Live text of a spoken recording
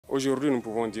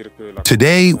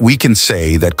Today, we can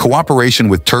say that cooperation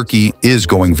with Turkey is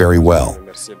going very well.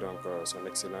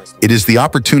 It is the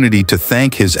opportunity to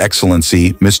thank His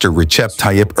Excellency Mr. Recep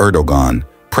Tayyip Erdogan,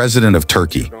 President of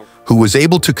Turkey, who was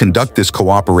able to conduct this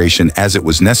cooperation as it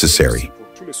was necessary.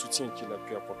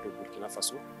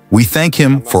 We thank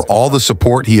him for all the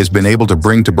support he has been able to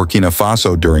bring to Burkina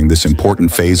Faso during this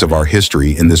important phase of our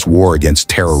history in this war against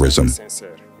terrorism.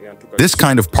 This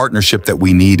kind of partnership that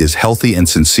we need is healthy and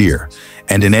sincere,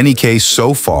 and in any case,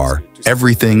 so far,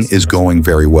 everything is going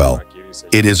very well.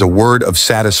 It is a word of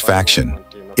satisfaction.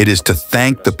 It is to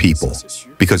thank the people,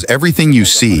 because everything you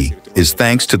see is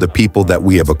thanks to the people that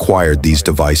we have acquired these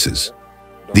devices.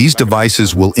 These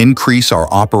devices will increase our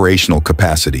operational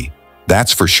capacity,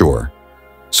 that's for sure.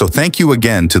 So thank you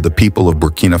again to the people of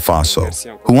Burkina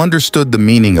Faso, who understood the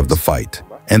meaning of the fight,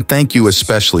 and thank you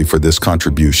especially for this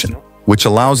contribution, which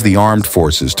allows the armed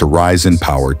forces to rise in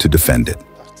power to defend it.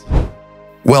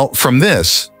 Well, from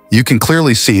this, you can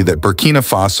clearly see that Burkina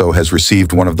Faso has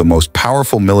received one of the most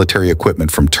powerful military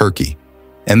equipment from Turkey.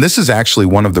 And this is actually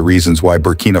one of the reasons why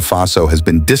Burkina Faso has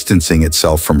been distancing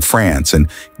itself from France and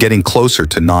getting closer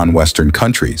to non-Western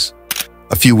countries.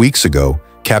 A few weeks ago,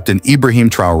 Captain Ibrahim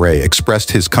Traoré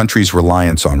expressed his country's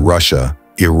reliance on Russia,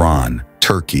 Iran,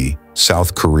 Turkey,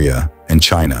 South Korea, and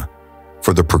China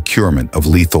for the procurement of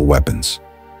lethal weapons.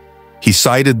 He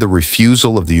cited the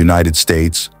refusal of the United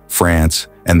States, France,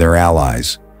 and their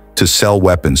allies to sell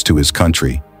weapons to his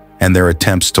country and their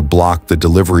attempts to block the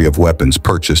delivery of weapons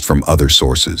purchased from other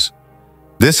sources.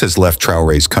 This has left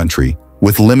Traoré's country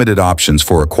with limited options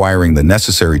for acquiring the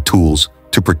necessary tools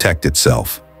to protect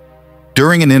itself.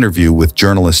 During an interview with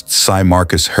journalist Sy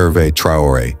Marcus Hervé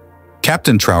Traoré,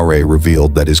 Captain Traoré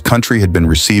revealed that his country had been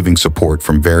receiving support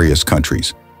from various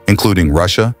countries, including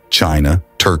Russia, China,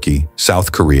 Turkey,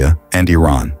 South Korea, and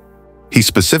Iran. He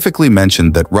specifically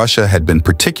mentioned that Russia had been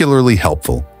particularly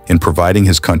helpful in providing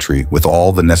his country with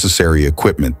all the necessary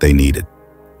equipment they needed.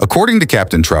 According to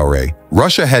Captain Traoré,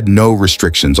 Russia had no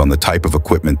restrictions on the type of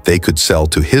equipment they could sell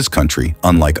to his country,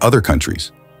 unlike other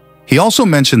countries. He also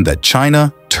mentioned that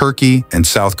China, Turkey, and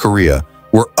South Korea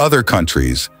were other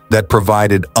countries that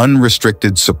provided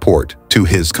unrestricted support to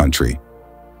his country.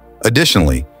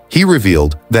 Additionally, he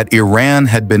revealed that Iran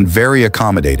had been very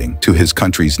accommodating to his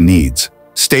country's needs,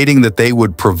 stating that they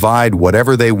would provide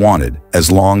whatever they wanted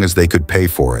as long as they could pay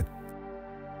for it.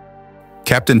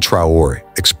 Captain Traoré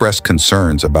expressed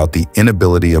concerns about the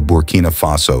inability of Burkina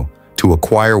Faso to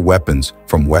acquire weapons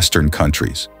from Western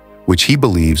countries, which he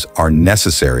believes are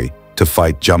necessary to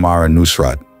fight Jama'a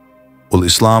Nusrat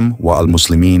ul-Islam wa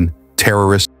al-Muslimin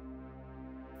terrorists.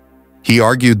 He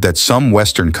argued that some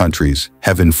Western countries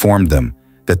have informed them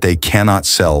that they cannot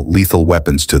sell lethal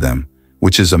weapons to them,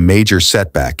 which is a major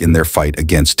setback in their fight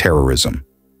against terrorism.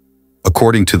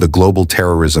 According to the Global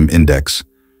Terrorism Index,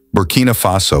 Burkina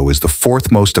Faso is the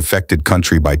fourth most affected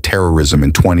country by terrorism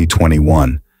in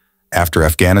 2021, after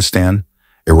Afghanistan,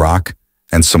 Iraq,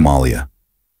 and Somalia.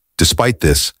 Despite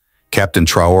this, Captain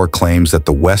Traoré claims that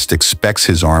the West expects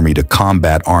his army to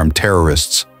combat armed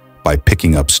terrorists by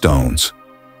picking up stones.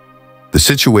 The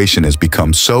situation has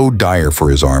become so dire for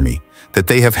his army that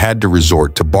they have had to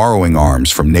resort to borrowing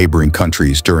arms from neighboring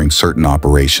countries during certain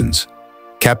operations.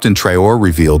 Captain Traoré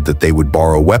revealed that they would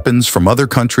borrow weapons from other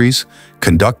countries,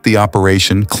 conduct the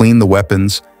operation, clean the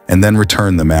weapons, and then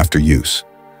return them after use.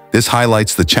 This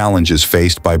highlights the challenges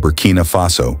faced by Burkina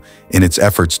Faso in its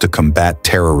efforts to combat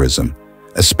terrorism,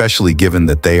 especially given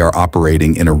that they are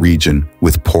operating in a region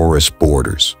with porous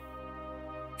borders.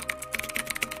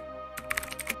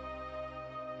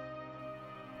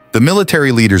 The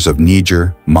military leaders of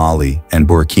Niger, Mali, and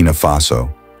Burkina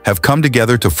Faso have come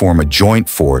together to form a joint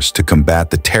force to combat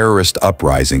the terrorist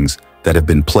uprisings that have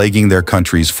been plaguing their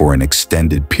countries for an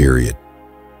extended period.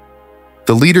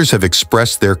 The leaders have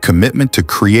expressed their commitment to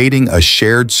creating a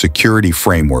shared security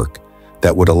framework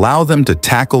that would allow them to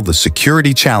tackle the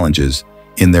security challenges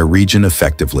in their region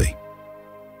effectively.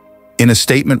 In a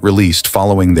statement released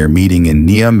following their meeting in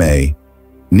Niamey,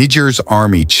 Niger's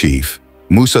army chief,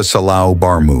 Moussa Salau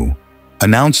Barmou,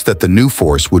 announced that the new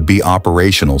force would be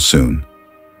operational soon.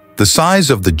 The size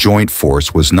of the joint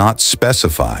force was not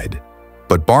specified,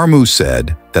 but Barmou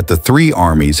said that the three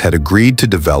armies had agreed to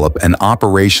develop an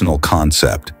operational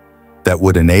concept that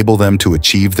would enable them to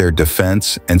achieve their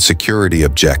defense and security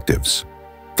objectives.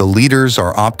 The leaders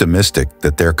are optimistic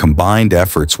that their combined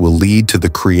efforts will lead to the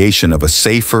creation of a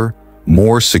safer,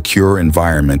 more secure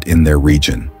environment in their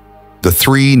region. The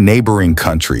three neighboring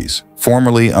countries,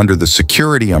 formerly under the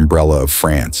security umbrella of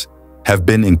France, have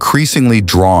been increasingly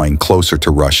drawing closer to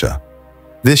Russia.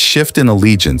 This shift in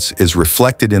allegiance is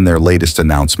reflected in their latest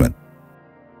announcement.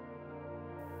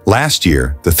 Last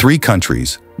year, the three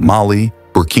countries, Mali,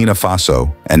 Burkina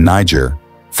Faso, and Niger,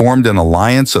 formed an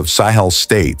alliance of Sahel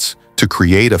states to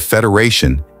create a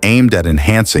federation aimed at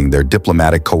enhancing their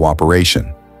diplomatic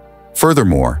cooperation.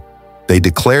 Furthermore, they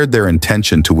declared their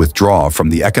intention to withdraw from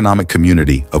the Economic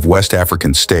Community of West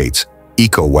African States,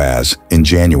 ECOWAS, in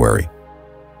January.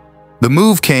 The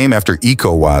move came after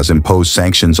ECOWAS imposed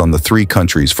sanctions on the three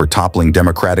countries for toppling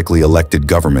democratically elected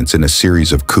governments in a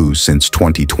series of coups since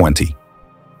 2020.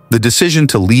 The decision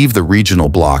to leave the regional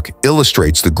bloc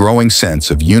illustrates the growing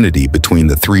sense of unity between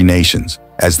the three nations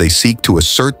as they seek to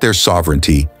assert their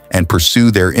sovereignty and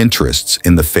pursue their interests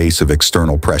in the face of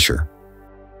external pressure.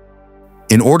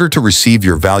 In order to receive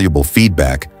your valuable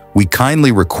feedback, we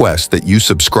kindly request that you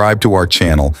subscribe to our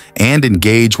channel and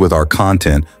engage with our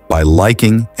content by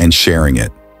liking and sharing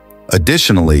it.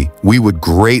 Additionally, we would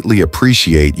greatly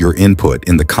appreciate your input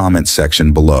in the comments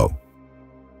section below.